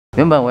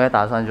原本我也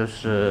打算就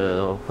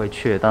是回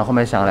去，但后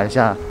面想了一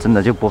下，真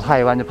的就不怕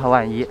一万就怕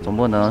万一，总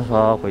不能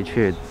说回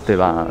去，对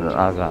吧？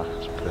那个，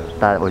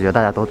我觉得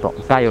大家都懂，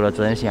该有的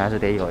责任心还是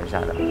得有一下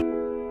的。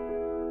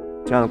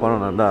 亲爱的观众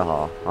们，大家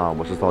好啊！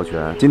我是骚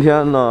权。今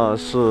天呢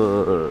是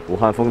武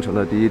汉封城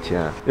的第一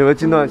天，因为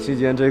近段期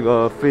间这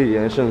个肺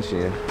炎盛行，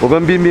我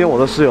跟彬彬我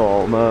的室友，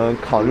我们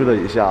考虑了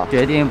一下，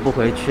决定不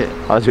回去，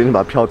决定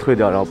把票退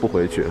掉，然后不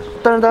回去。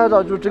但是大家知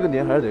道，就是这个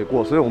年还是得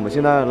过，所以我们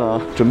现在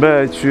呢准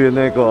备去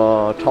那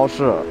个超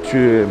市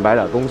去买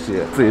点东西，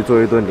自己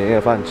做一顿年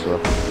夜饭吃。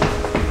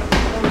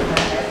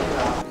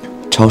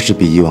超市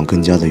比以往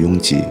更加的拥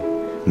挤，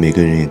每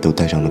个人也都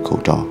戴上了口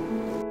罩。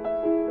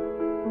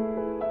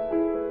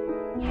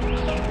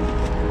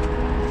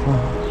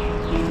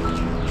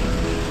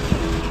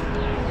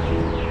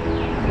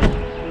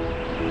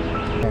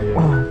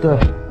 对，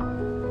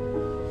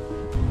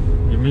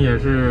你们也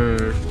是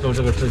受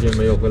这个事情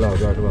没有回老家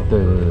是吧？对，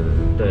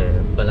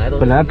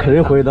本来可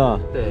以回的，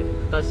对，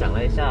但想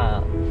了一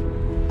下，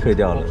退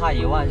掉了。不怕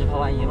一万就怕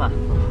万一嘛。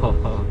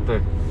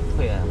对，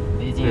退啊，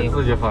毕竟对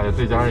自己好也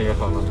对家人也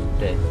好嘛。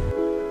对，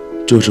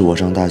这是我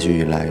上大学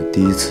以来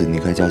第一次离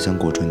开家乡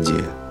过春节。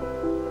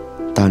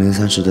大年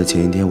30的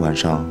前一天晚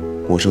上，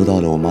我收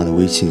到了我妈的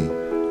微信，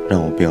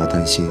让我不要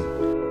担心。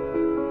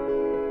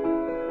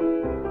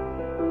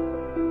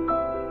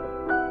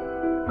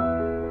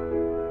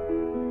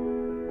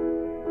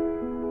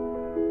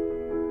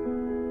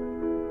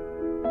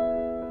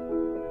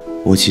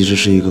 我其实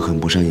是一个很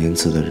不善言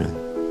辞的人，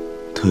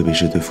特别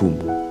是对父母。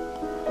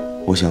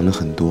我想了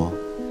很多，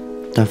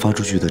但发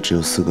出去的只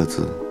有4个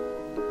字：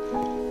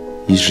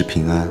一是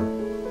平安，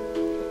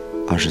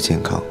二是健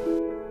康。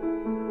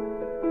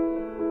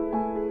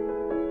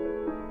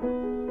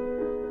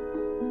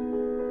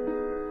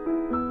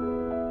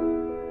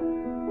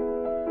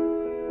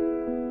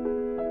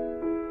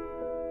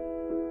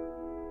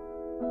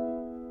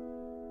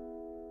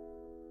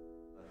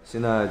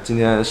今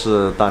天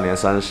是大年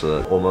30，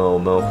我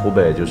们湖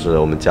北就是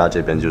我们家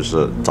这边就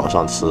是早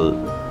上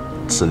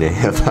吃年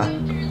夜饭，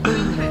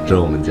这是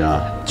我们家，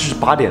就是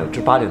8点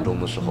钟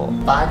的时候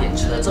8点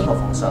吃的这么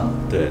丰盛。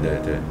对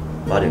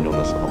，8点钟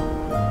的时候，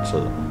是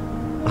的，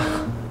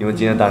因为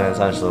今天大年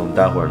30，我们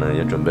待会儿呢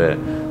也准备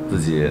自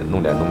己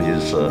弄点东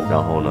西吃，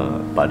然后呢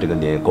把这个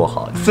年过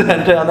好。虽然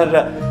这样，但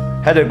是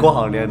还得过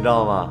好年，你知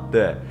道吗？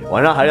对，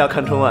晚上还是要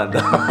看春晚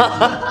的。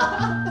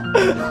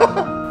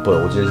不，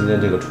我觉得今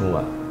天这个春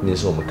晚应该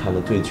是我们看的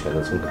最全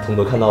的，从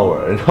头看到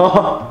尾，你知道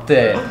吗？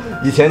对，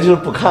以前就是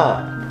不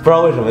看，不知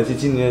道为什么，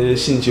今年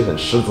兴趣很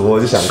十足，我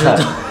就想看，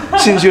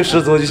兴趣十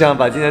足就想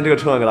把今天这个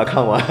春晚给它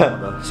看完。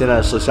现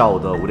在是下午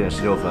的5点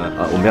16分，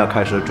我们要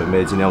开始准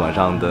备今天晚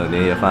上的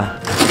年夜饭。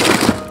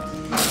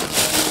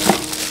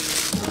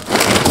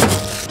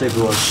这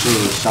个是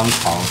香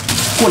肠，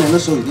过年的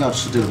时候一定要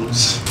吃这个东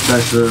西。但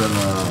是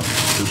呢，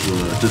就是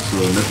这次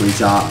没回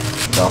家，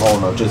然后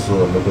呢，这次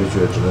没回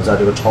去，只能在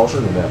这个超市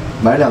里面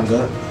买2根。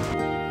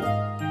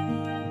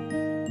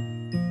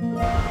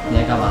你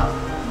在干嘛？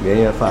年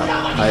夜饭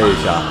拍一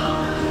下，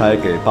拍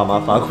给爸妈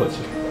发过去。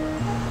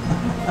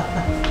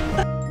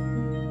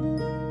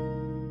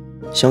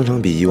香肠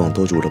比以往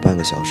多煮了半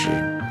个小时，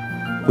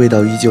味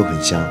道依旧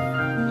很香，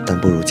但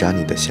不如家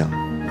里的香。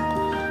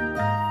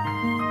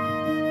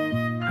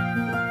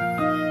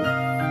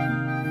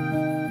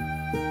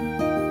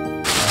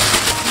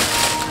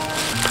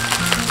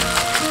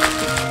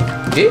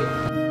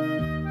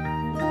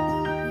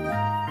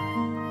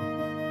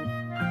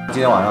 今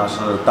天晚上是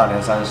大年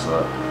30，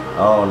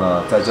然后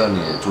呢，在这里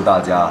祝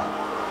大家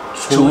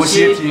除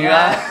夕平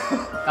安，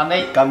干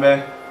杯！干杯！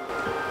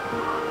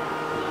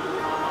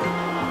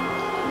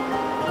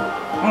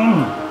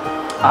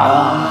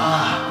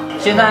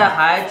现在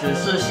还只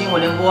是新闻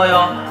联播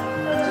哟。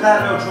现在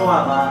还没有春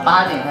晚吗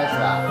8点开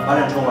始啊？8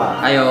点春晚，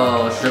还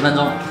有10分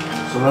钟。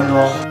10分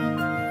钟。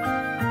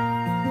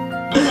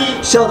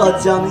笑到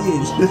僵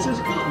硬，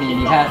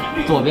你看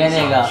左边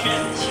那个，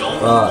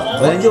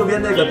我连右边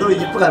那个都已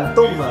经不敢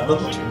动了，都。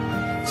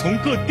从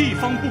各地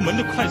方部门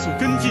的快速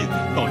跟进，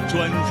到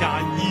专家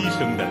医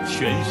生的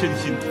全身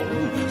心投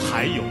入，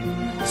还有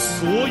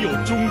所有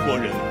中国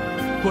人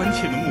关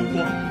切的目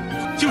光，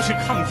就是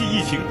抗击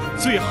疫情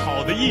最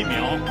好的疫苗。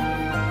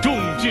众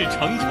志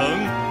成城，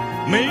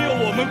没有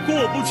我们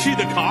过不去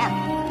的坎儿。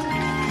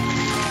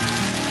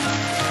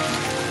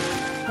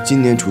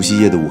今年除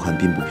夕夜的武汉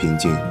并不平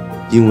静。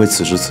 因为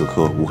此时此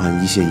刻，武汉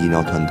一线医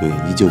疗团队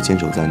依旧坚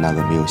守在那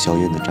个没有硝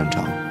烟的战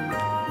场，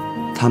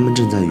他们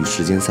正在与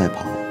时间赛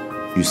跑，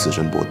与死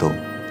神搏斗，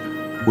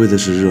为的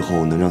是日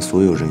后能让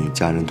所有人与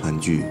家人团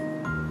聚，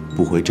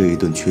补回这一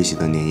顿缺席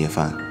的年夜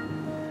饭，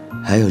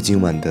还有今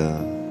晚的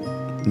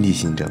逆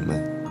行者们。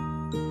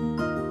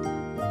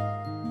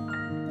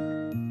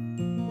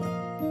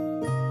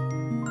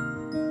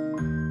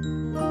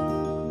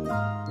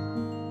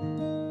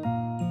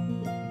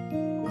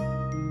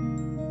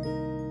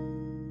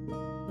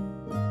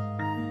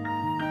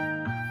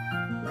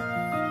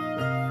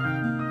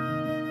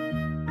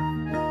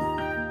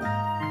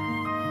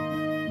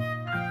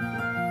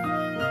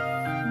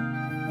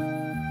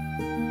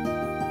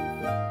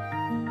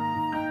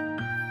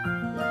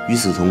与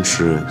此同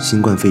时，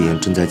新冠肺炎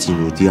正在进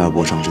入第2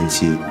波上升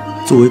期。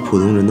作为普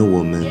通人的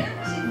我们，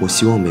我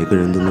希望每个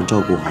人都能照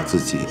顾好自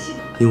己，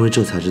因为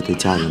这才是对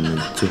家人们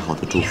最好的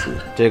祝福。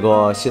这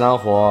个西兰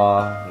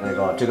花，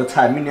这个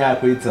菜明年还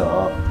可以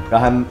做，然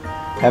后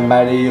还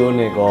买的有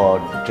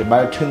这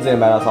买橙子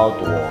买了好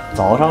多，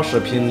照上视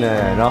频呢，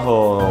然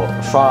后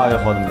耍了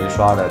以后都没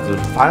耍的，就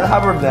反正还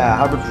不是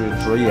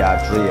注意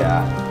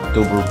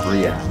都不是注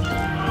意。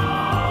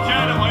亲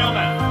爱的朋友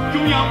们，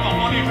中央广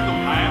播电视总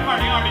台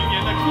2020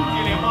年的春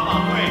节联欢晚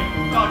会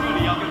到这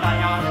里要跟大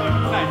家说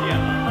声再见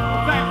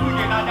了，再次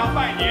给大家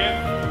拜年，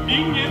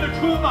明年的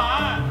春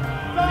晚